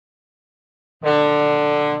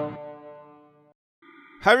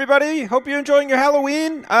Hi everybody, hope you're enjoying your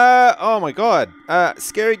Halloween. Oh my god.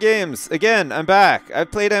 Scary games. Again, I'm back. I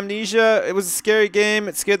played Amnesia. It was a scary game.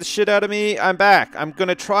 It scared the shit out of me. I'm back. I'm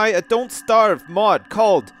gonna try a Don't Starve mod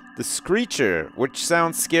called the Screecher, which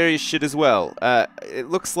sounds scary as shit as well. It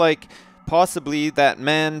looks like possibly that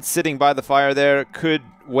man sitting by the fire there could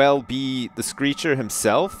well be the Screecher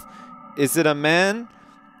himself. Is it a man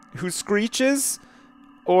who screeches?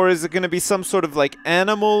 Or is it gonna be some sort of like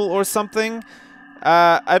animal or something?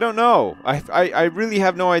 I don't know. I really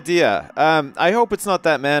have no idea. I hope it's not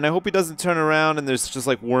that man. I hope he doesn't turn around and there's just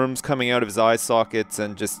like worms coming out of his eye sockets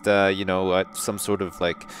and just, you know, some sort of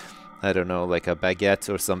like, I don't know, like a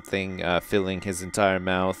baguette or something filling his entire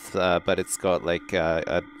mouth, but it's got like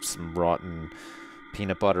some rotten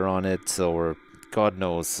peanut butter on it, or God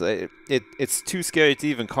knows. It's too scary to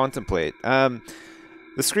even contemplate.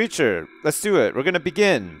 The Screecher, let's do it. We're gonna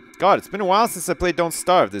begin. God, it's been a while since I played Don't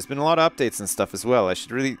Starve. There's been a lot of updates and stuff as well. I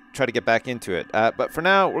should really try to get back into it. But for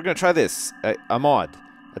now, we're gonna try this. A mod.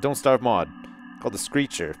 A Don't Starve mod. Called the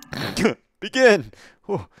Screecher. Begin!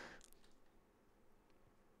 Whew.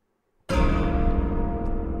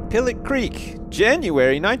 Pilot Creek,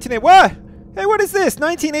 January 1980. What? Hey, what is this?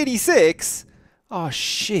 1986? Oh,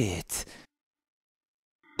 shit.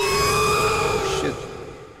 Oh, shit.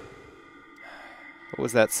 What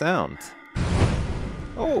was that sound?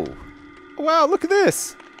 Oh, wow, look at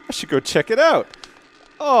this. I should go check it out.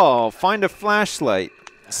 Oh, find a flashlight.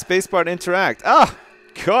 Spacebar to interact. Ah,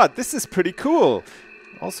 God, this is pretty cool.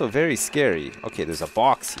 Also very scary. Okay, there's a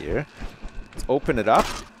box here. Let's open it up.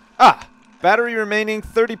 Ah, battery remaining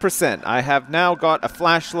 30%. I have now got a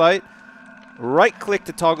flashlight. Right click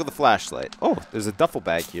to toggle the flashlight. Oh, there's a duffel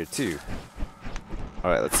bag here too.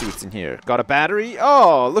 Alright, let's see what's in here. Got a battery?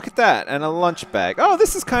 Oh, look at that. And a lunch bag. Oh,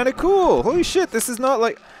 this is kind of cool. Holy shit, this is not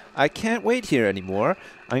like... I can't wait here anymore.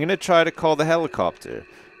 I'm going to try to call the helicopter.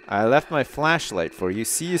 I left my flashlight for you.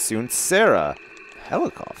 See you soon. Sarah.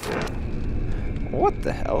 Helicopter? What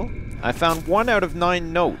the hell? I found 1 out of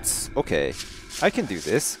 9 notes. Okay, I can do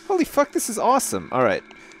this. Holy fuck, this is awesome. Alright.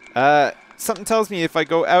 Something tells me if I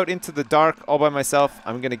go out into the dark all by myself,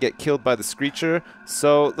 I'm going to get killed by the Screecher.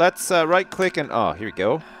 So let's right-click and... Oh, here we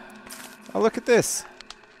go. Oh, look at this.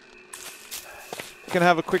 Gonna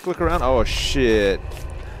have a quick look around. Oh, shit.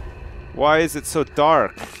 Why is it so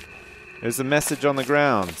dark? There's a message on the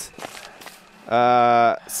ground.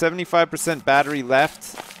 75% battery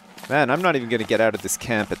left. Man, I'm not even going to get out of this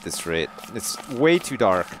camp at this rate. It's way too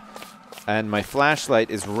dark. And my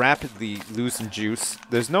flashlight is rapidly losing juice.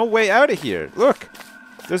 There's no way out of here. Look.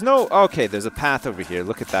 There's no... Okay, there's a path over here.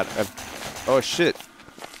 Look at that. Oh, shit.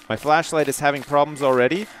 My flashlight is having problems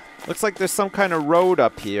already. Looks like there's some kind of road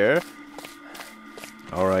up here.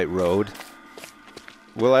 Alright, road.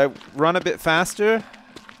 Will I run a bit faster?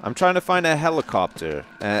 I'm trying to find a helicopter.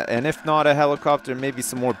 And if not a helicopter, maybe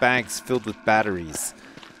some more bags filled with batteries.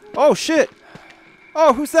 Oh, shit.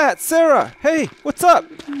 Oh, who's that? Sarah. Hey, what's up?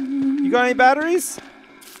 You got any batteries?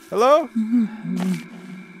 Hello?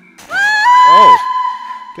 Oh,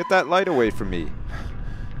 get that light away from me.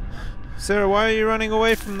 Sarah, why are you running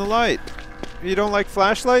away from the light? You don't like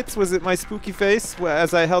flashlights? Was it my spooky face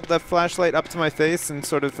as I held that flashlight up to my face and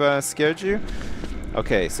sort of scared you?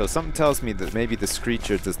 Okay, so something tells me that maybe the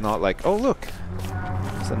Screecher does not like... Oh, look.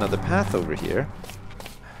 There's another path over here.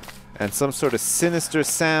 And some sort of sinister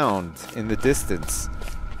sound in the distance.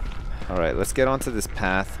 Alright, let's get onto this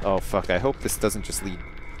path. Oh, fuck, I hope this doesn't just lead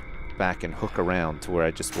back and hook around to where I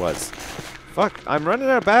just was. Fuck, I'm running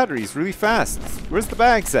out of batteries really fast. Where's the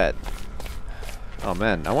bags at? Oh,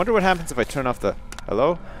 man, I wonder what happens if I turn off the...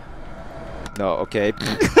 Hello? No, okay.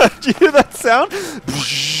 Do you hear that sound?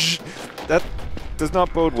 That does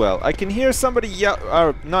not bode well. I can hear somebody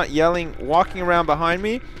not yelling, walking around behind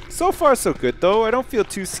me. So far, so good, though. I don't feel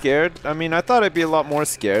too scared. I mean, I thought I'd be a lot more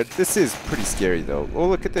scared. This is pretty scary, though. Oh,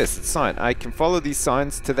 look at this. It's a sign. I can follow these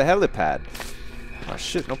signs to the helipad. Oh,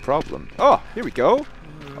 shit. No problem. Oh, here we go.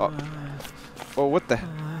 Oh, what the...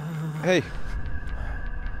 Hey.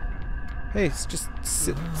 Hey, it's just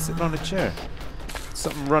sitting on a chair.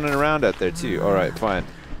 Something running around out there, too. All right, fine.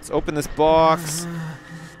 Let's open this box.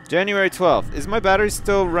 January 12th. Is my battery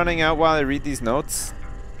still running out while I read these notes?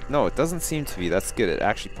 No, it doesn't seem to be. That's good. It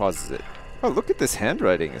actually pauses it. Oh, look at this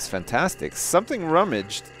handwriting. It's fantastic. Something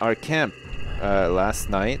rummaged our camp last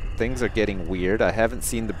night. Things are getting weird. I haven't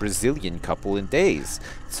seen the Brazilian couple in days.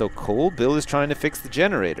 It's so cold. Bill is trying to fix the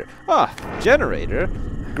generator. Ah, generator?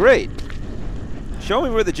 Great. Show me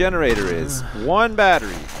where the generator is. 1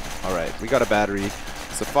 battery. All right, we got a battery.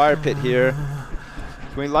 There's a fire pit here.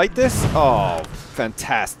 Can we light this? Oh,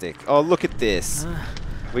 fantastic. Oh, look at this.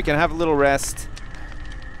 We can have a little rest.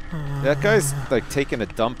 That guy's like taking a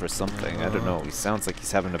dump or something. I don't know. He sounds like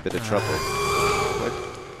he's having a bit of trouble.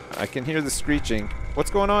 What? I can hear the screeching.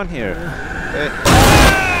 What's going on here? Hey.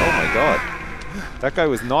 Oh my god. That guy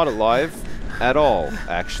was not alive at all,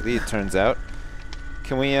 actually, it turns out.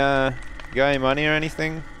 Can we, you got any money or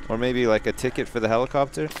anything? Or maybe like a ticket for the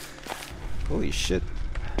helicopter? Holy shit.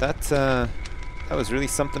 That was really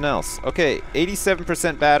something else. Okay,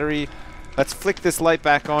 87% battery. Let's flick this light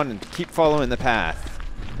back on and keep following the path.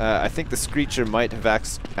 I think the Screecher might have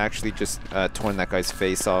actually just torn that guy's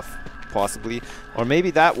face off, possibly. Or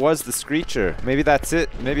maybe that was the Screecher. Maybe that's it.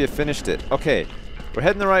 Maybe it finished it. Okay, we're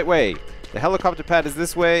heading the right way. The helicopter pad is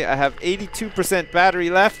this way. I have 82% battery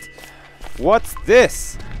left. What's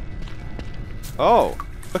this? Oh,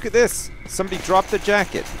 look at this. Somebody dropped the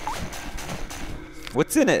jacket.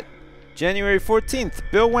 What's in it? January 14th.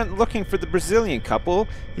 Bill went looking for the Brazilian couple.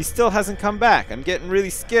 He still hasn't come back. I'm getting really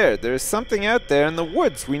scared. There's something out there in the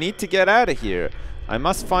woods. We need to get out of here. I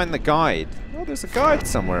must find the guide. Oh, there's a guide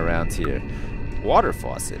somewhere around here. Water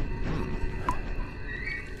faucet.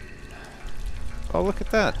 Oh, look at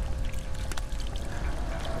that.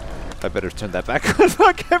 I better turn that back on.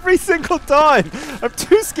 Look, every single time. I'm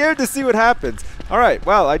too scared to see what happens. All right,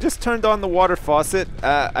 well, I just turned on the water faucet.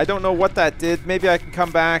 I don't know what that did. Maybe I can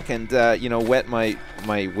come back and, you know, wet my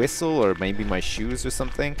whistle or maybe my shoes or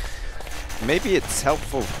something. Maybe it's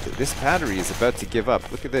helpful. This battery is about to give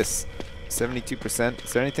up. Look at this, 72%.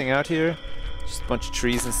 Is there anything out here? Just a bunch of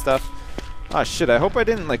trees and stuff. Ah, shit, I hope I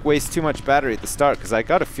didn't, like, waste too much battery at the start, because I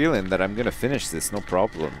got a feeling that I'm going to finish this, no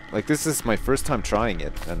problem. Like, this is my first time trying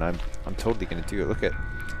it, and I'm totally going to do it. Look at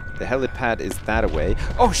the helipad is that away.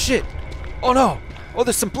 Oh, shit! Oh, no! Oh,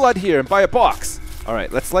 there's some blood here, and by a box!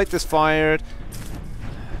 Alright, let's light this fire.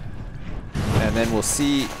 And then we'll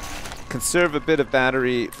see, conserve a bit of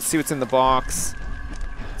battery, see what's in the box.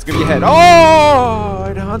 It's going to be a head. Oh!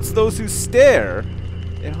 It hunts those who stare.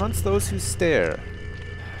 It hunts those who stare.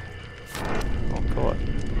 Oh god.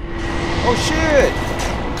 Oh shit!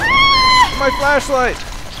 My flashlight!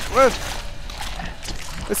 What?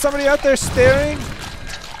 Is somebody out there staring?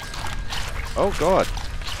 Oh god.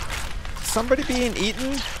 Somebody being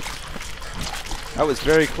eaten? That was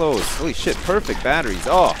very close. Holy shit, perfect batteries.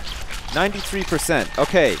 Oh, 93%.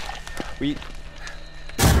 Okay.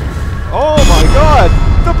 Oh my god!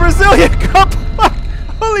 The Brazilian couple!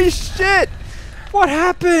 Holy shit! What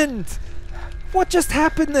happened? What just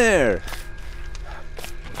happened there?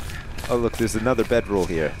 Oh look, there's another bedroll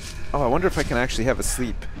here. Oh, I wonder if I can actually have a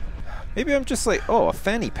sleep. Maybe I'm just like, oh, a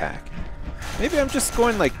fanny pack. Maybe I'm just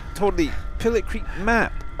going like totally Pilot Creek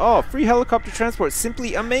map. Oh, free helicopter transport,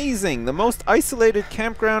 simply amazing. The most isolated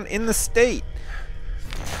campground in the state.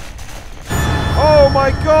 Oh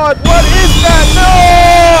my god, what is that?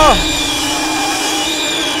 No!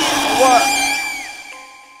 What?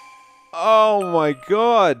 Oh my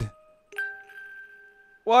god.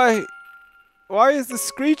 Why is the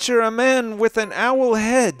Screecher a man with an owl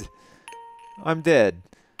head? I'm dead.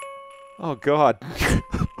 Oh god.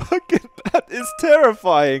 Look at that, it's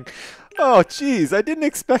terrifying. Oh jeez, I didn't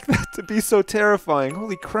expect that to be so terrifying.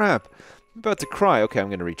 Holy crap. I'm about to cry. Okay, I'm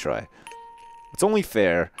gonna retry. It's only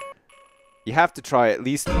fair. You have to try at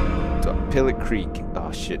least Pilot Creek.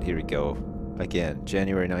 Oh shit, here we go. Again,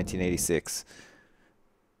 January 1986.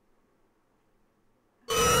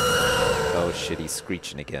 Oh shit, he's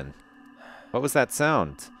screeching again. What was that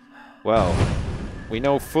sound? Well, we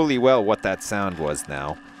know fully well what that sound was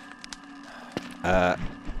now.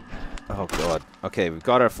 Oh god. Okay, we've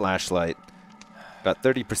got our flashlight. Got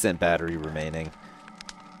 30% battery remaining.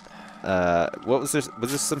 What was there? Was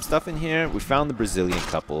there some stuff in here? We found the Brazilian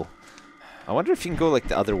couple. I wonder if you can go like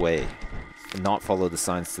the other way and not follow the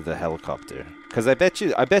signs to the helicopter. Because I bet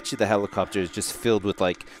you the helicopter is just filled with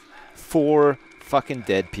like 4 fucking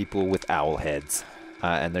dead people with owl heads.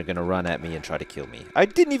 And they're gonna run at me and try to kill me. I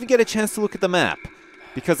didn't even get a chance to look at the map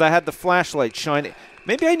because I had the flashlight shining.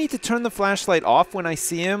 Maybe I need to turn the flashlight off when I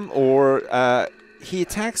see him, or he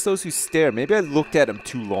attacks those who stare. Maybe I looked at him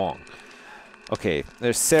too long. Okay,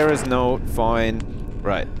 there's Sarah's note. Fine.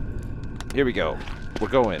 Right. Here we go. We're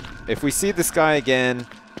going. If we see this guy again,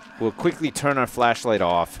 we'll quickly turn our flashlight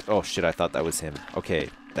off. Oh shit, I thought that was him. Okay,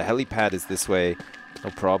 the helipad is this way. No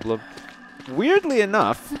problem. Weirdly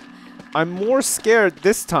enough, I'm more scared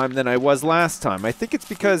this time than I was last time. I think it's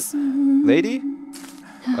because... Lady?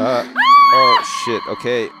 Oh, shit.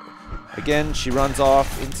 Okay. Again, she runs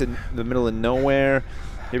off into the middle of nowhere.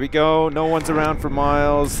 Here we go. No one's around for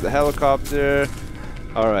miles. The helicopter.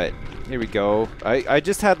 Alright. Here we go. I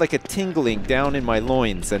just had like a tingling down in my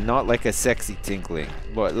loins and not like a sexy tingling.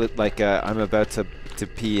 But like I'm about to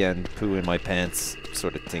pee and poo in my pants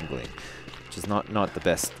sort of tingling. which is not the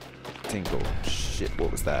best tingle. Shit,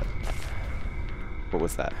 what was that? What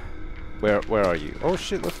was that? Where are you? Oh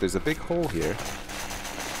shit, look, there's a big hole here.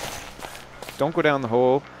 Don't go down the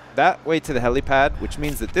hole. That way to the helipad, which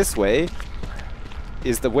means that this way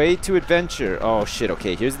is the way to adventure. Oh shit,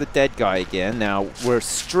 okay, here's the dead guy again. Now, we're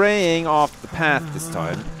straying off the path this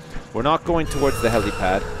time. We're not going towards the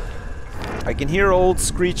helipad. I can hear old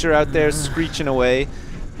Screecher out there screeching away.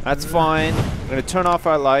 That's fine. We're gonna turn off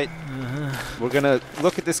our light. We're gonna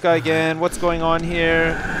look at this guy again. What's going on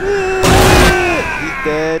here? He's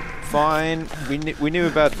dead. Fine. We knew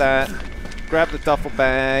about that. Grab the duffel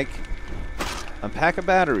bag. Unpack of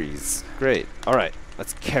batteries. Great. Alright,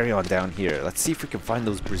 let's carry on down here. Let's see if we can find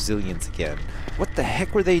those Brazilians again. What the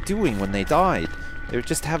heck were they doing when they died? They were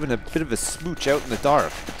just having a bit of a smooch out in the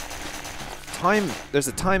dark. There's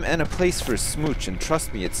a time and a place for a smooch, and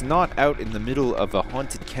trust me, it's not out in the middle of a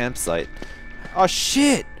haunted campsite. Oh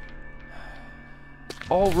shit!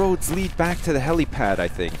 All roads lead back to the helipad, I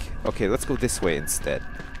think. Okay, let's go this way instead.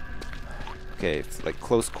 Okay, it's like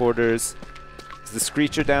close quarters. Is the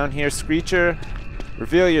Screecher down here? Screecher,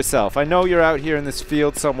 reveal yourself. I know you're out here in this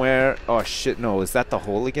field somewhere. Oh shit, no, is that the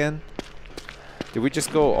hole again? Did we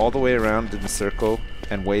just go all the way around in a circle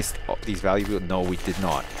and waste these valuable? No, we did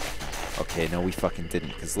not. Okay, no, we fucking didn't,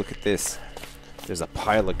 because look at this. There's a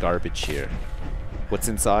pile of garbage here. What's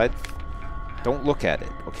inside? Don't look at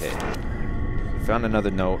it. Okay. Found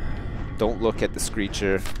another note. Don't look at the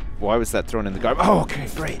Screecher. Why was that thrown in the garbage? Oh, okay,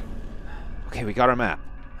 great. Okay, we got our map.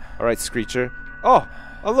 Alright, Screecher. Oh,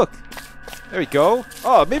 look. There we go.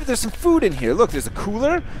 Oh, maybe there's some food in here. Look, there's a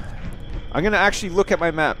cooler. I'm gonna actually look at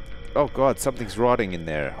my map. Oh god, something's rotting in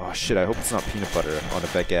there. Oh shit, I hope it's not peanut butter on a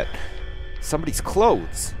baguette. Somebody's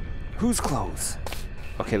clothes. Whose clothes?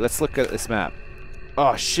 Okay, let's look at this map.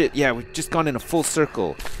 Oh shit, yeah, we've just gone in a full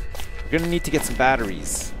circle. We're gonna need to get some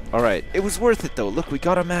batteries. Alright, it was worth it though. Look, we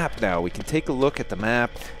got a map now. We can take a look at the map.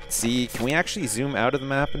 See, can we actually zoom out of the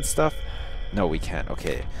map and stuff? No, we can't.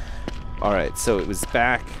 Okay. Alright, so it was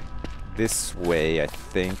back this way, I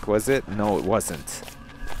think. Was it? No, it wasn't.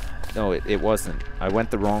 No, it wasn't. I went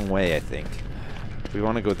the wrong way, I think. We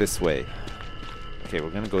want to go this way. Okay, we're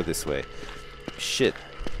gonna go this way. Shit.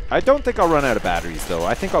 I don't think I'll run out of batteries, though.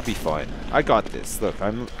 I think I'll be fine. I got this. Look,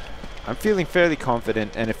 I'm feeling fairly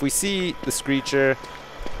confident, and if we see the Screecher,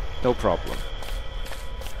 no problem.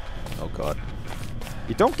 Oh god.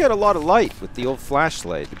 You don't get a lot of light with the old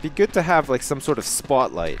flashlight. It'd be good to have like some sort of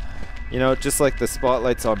spotlight. You know, just like the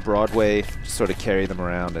spotlights on Broadway, just sort of carry them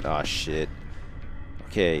around and ah shit.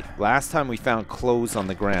 Okay, last time we found clothes on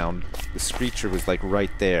the ground, the Screecher was like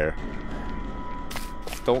right there.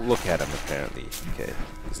 Don't look at him apparently. Okay,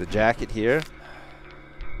 there's a jacket here.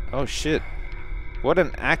 Oh shit. What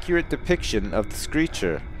an accurate depiction of the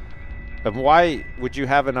Screecher. And why would you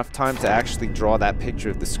have enough time to actually draw that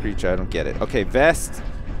picture of the Screecher? I don't get it. Okay, vest.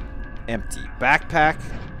 Empty. Backpack.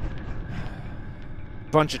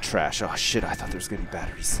 Bunch of trash. Oh shit, I thought there was gonna be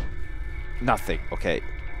batteries. Nothing. Okay.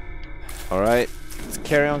 Alright. Let's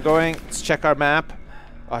carry on going. Let's check our map.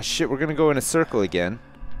 Oh shit, we're gonna go in a circle again.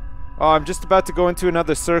 Oh, I'm just about to go into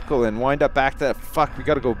another circle and wind up back to that. Fuck, we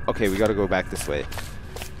gotta go. Okay, we gotta go back this way.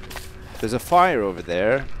 There's a fire over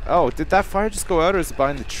there. Oh, did that fire just go out or is it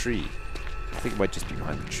behind the tree? I think it might just be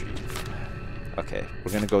behind the tree. Okay,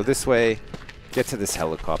 we're gonna go this way, get to this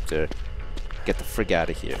helicopter, get the frig out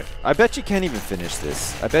of here. I bet you can't even finish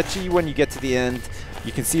this. I bet you when you get to the end,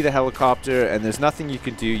 you can see the helicopter and there's nothing you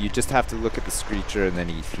can do. You just have to look at the Screecher and then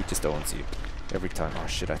he just owns you. Every time. Oh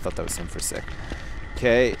shit, I thought that was him for a sec.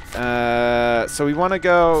 Okay, so we want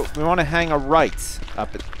to hang a right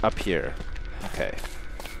up here. Okay.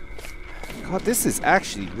 God, this is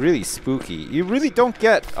actually really spooky. You really don't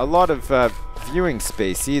get a lot of viewing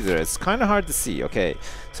space either. It's kind of hard to see. Okay,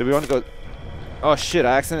 so we want to go... Oh shit,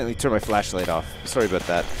 I accidentally turned my flashlight off. Sorry about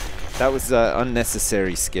that. That was an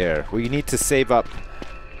unnecessary scare. We need to save up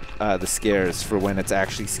the scares for when it's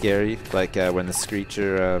actually scary. Like when the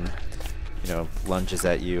Screecher, you know, lunges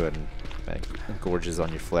at you and gorges on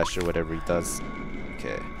your flesh or whatever he does.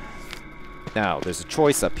 Okay. Now, there's a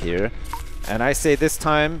choice up here. And I say this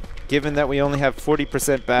time, given that we only have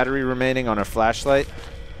 40% battery remaining on our flashlight,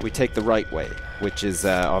 we take the right way, which is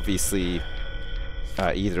obviously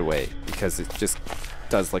either way, because it just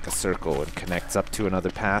does like a circle and connects up to another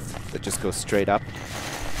path that just goes straight up.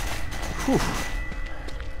 Whew.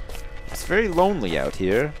 It's very lonely out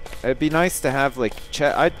here. It'd be nice to have like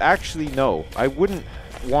I'd actually no, I wouldn't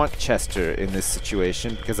want Chester in this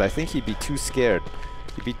situation because I think he'd be too scared.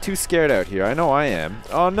 He'd be too scared out here. I know I am.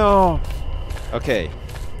 Oh no. Okay.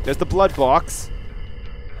 There's the blood box,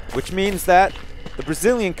 which means that the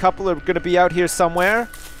Brazilian couple are going to be out here somewhere.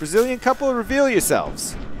 Brazilian couple, reveal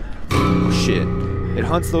yourselves. Oh shit. It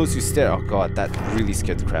hunts those who stare. Oh god, that really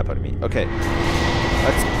scared the crap out of me. Okay.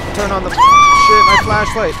 Let's turn on the... Shit, my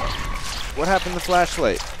flashlight. What happened to the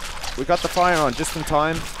flashlight? We got the fire on just in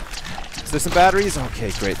time. Is there some batteries? Okay,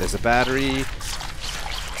 great. There's a battery.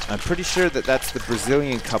 I'm pretty sure that that's the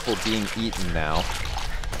Brazilian couple being eaten now.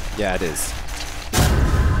 Yeah, it is.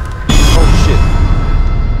 Oh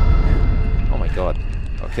shit. Oh my god.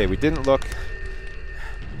 Okay, we didn't look.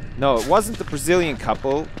 No, it wasn't the Brazilian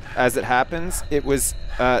couple, as it happens. It was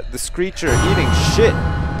the Screecher eating shit.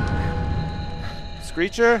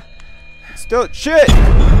 Screecher? Still shit!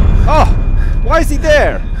 Oh! Why is he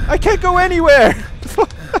there? I can't go anywhere!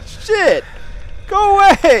 Shit! Go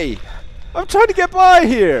away! I'm trying to get by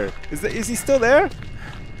here! Is he still there?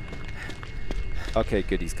 Okay,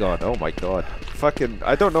 good, he's gone. Oh my god. Fucking,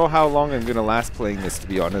 I don't know how long I'm gonna last playing this, to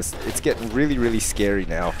be honest. It's getting really, really scary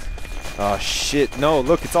now. Oh shit, no,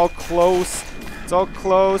 look, it's all close. It's all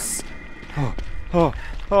close. Oh, oh,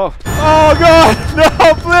 oh. Oh god!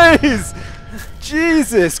 No, please!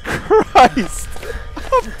 Jesus Christ!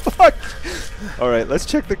 Oh fuck! Alright, let's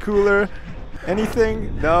check the cooler.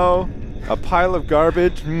 Anything? No. A pile of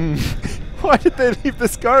garbage? Why did they leave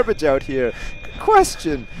this garbage out here? Good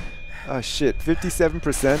question. Oh shit,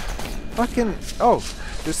 57%. Fucking, oh,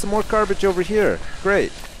 there's some more garbage over here.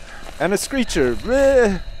 Great. And a Screecher.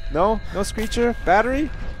 Bleh. No? No Screecher? Battery?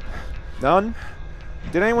 None?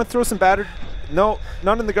 Did anyone throw some battery? No,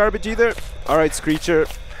 none in the garbage either? Alright, Screecher.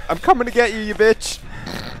 I'm coming to get you, you bitch.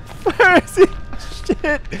 Where is he?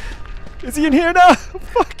 Shit. Is he in here now?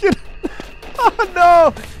 Fucking. Oh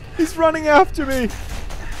no! He's running after me.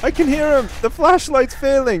 I can hear him. The flashlight's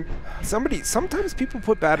failing. Sometimes people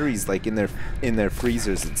put batteries like in their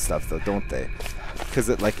freezers and stuff though, don't they? Because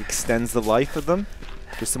it like extends the life of them.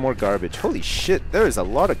 There's some more garbage. Holy shit, there is a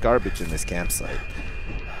lot of garbage in this campsite.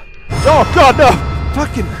 Oh god, no!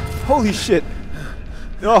 Fucking holy shit.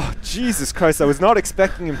 Oh, Jesus Christ, I was not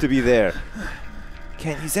expecting him to be there.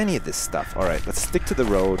 Can't use any of this stuff. Alright, let's stick to the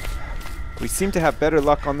road. We seem to have better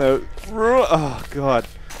luck on the... Oh, God.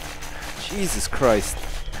 Jesus Christ.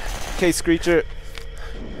 Okay, Screecher.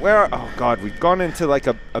 Where... Oh, God, we've gone into like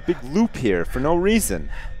a big loop here for no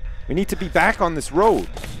reason. We need to be back on this road.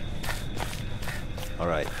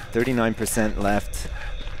 Alright, 39% left.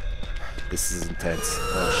 This is intense.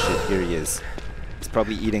 Oh, shit, here he is. He's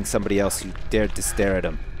probably eating somebody else who dared to stare at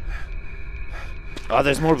him. Oh,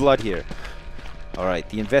 there's more blood here. Alright,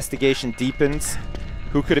 the investigation deepens.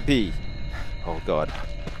 Who could it be? Oh god.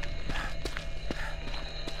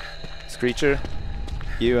 Screecher?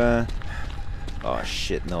 You, Oh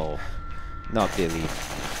shit, no. Not Billy.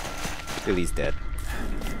 Billy's dead.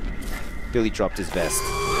 Billy dropped his vest.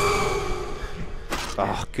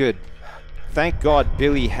 Oh, good. Thank God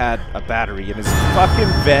Billy had a battery in his fucking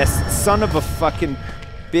vest. Son of a fucking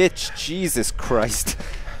bitch. Jesus Christ.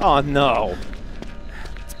 Oh no.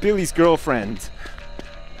 It's Billy's girlfriend.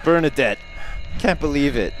 Bernadette. Can't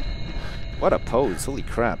believe it. What a pose. Holy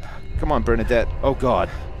crap. Come on, Bernadette. Oh god.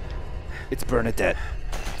 It's Bernadette.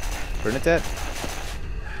 Bernadette?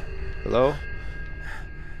 Hello?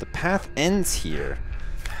 The path ends here.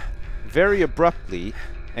 Very abruptly.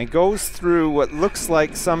 And goes through what looks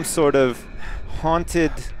like some sort of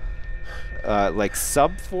haunted, like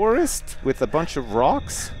sub-forest with a bunch of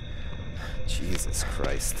rocks. Jesus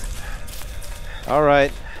Christ.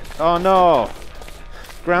 Alright. Oh no!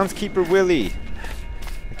 Groundskeeper Willie.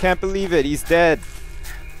 I can't believe it. He's dead.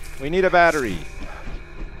 We need a battery.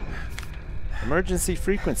 Emergency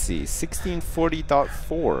frequency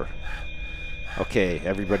 1640.4. Okay,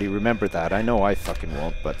 everybody remember that. I know I fucking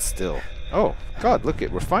won't, but still. Oh, God, look it.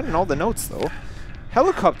 We're finding all the notes, though.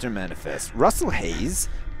 Helicopter manifest. Russell Hayes?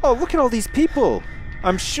 Oh, look at all these people.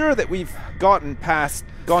 I'm sure that we've gone past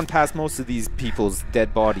most of these people's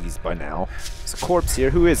dead bodies by now. There's a corpse here.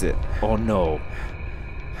 Who is it? Oh, no.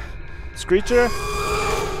 Screecher?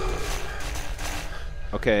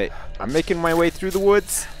 Okay, I'm making my way through the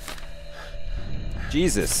woods.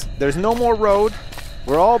 Jesus. There's no more road.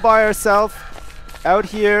 We're all by ourselves out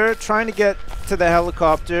here trying to get to the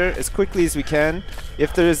helicopter as quickly as we can.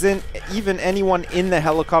 If there isn't even anyone in the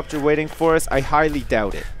helicopter waiting for us, I highly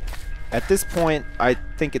doubt it. At this point, I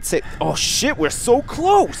think it's safe. Oh shit, we're so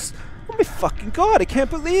close! Oh my fucking god, I can't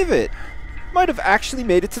believe it! Might have actually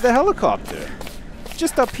made it to the helicopter.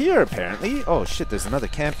 Just up here, apparently. Oh shit, there's another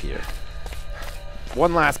camp here.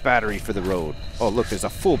 One last battery for the road. Oh look, there's a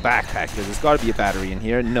full backpack here. There's gotta be a battery in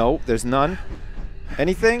here. No, there's none.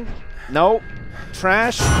 Anything? No.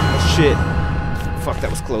 Trash? Oh shit. Fuck, that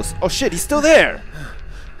was close. Oh shit, he's still there!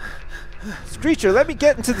 Screecher, let me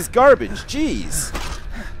get into this garbage. Jeez.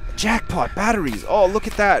 jackpot, batteries. Oh, look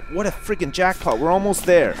at that. What a freaking jackpot. We're almost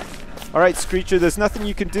there. All right, Screecher, there's nothing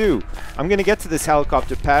you can do. I'm going to get to this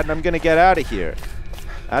helicopter pad, and I'm going to get out of here.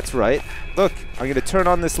 That's right. Look, I'm going to turn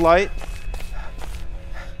on this light.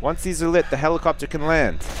 Once these are lit, the helicopter can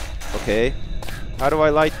land. Okay. How do I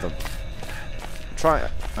light them?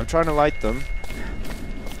 I'm trying to light them.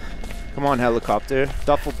 Come on, helicopter.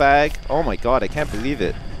 Duffel bag. Oh my god, I can't believe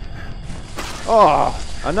it. Oh,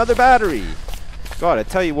 another battery. God, I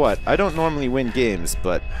tell you what, I don't normally win games,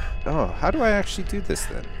 but... Oh, how do I actually do this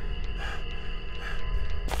then?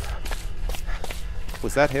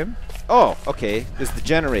 Was that him? Oh, okay. There's the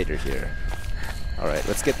generator here. Alright,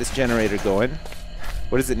 let's get this generator going.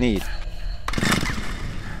 What does it need?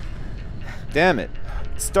 Damn it.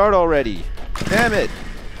 Start already. Damn it.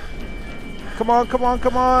 Come on, come on,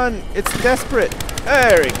 come on. It's desperate.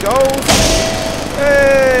 There it goes.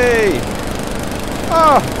 Hey!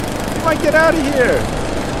 Oh, you might get out of here.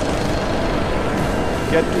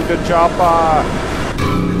 Get to the chopper.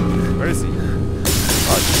 Where is he?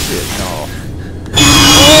 Oh, shit, no.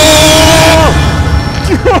 Oh!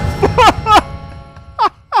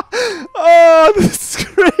 Oh, the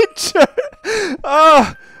Screecher.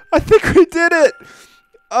 Oh, I think we did it.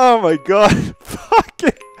 Oh, my God.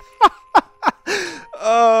 Fucking.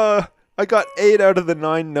 I got 8 out of the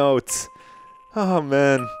 9 notes. Oh,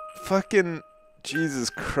 man. Fucking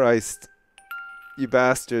Jesus Christ. You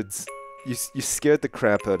bastards. You scared the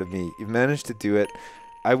crap out of me. You managed to do it.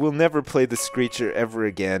 I will never play the Screecher ever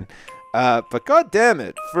again. But god damn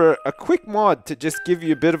it, for a quick mod to just give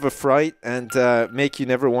you a bit of a fright and make you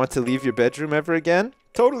never want to leave your bedroom ever again,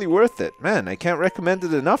 totally worth it. Man, I can't recommend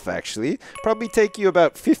it enough, actually. Probably take you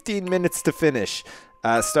about 15 minutes to finish.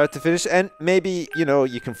 Start to finish, and maybe, you know,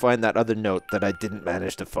 you can find that other note that I didn't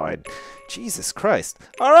manage to find. Jesus Christ.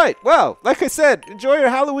 Alright, well, like I said, enjoy your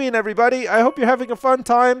Halloween, everybody. I hope you're having a fun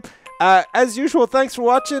time. As usual, thanks for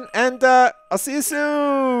watching, and I'll see you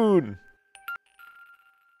soon!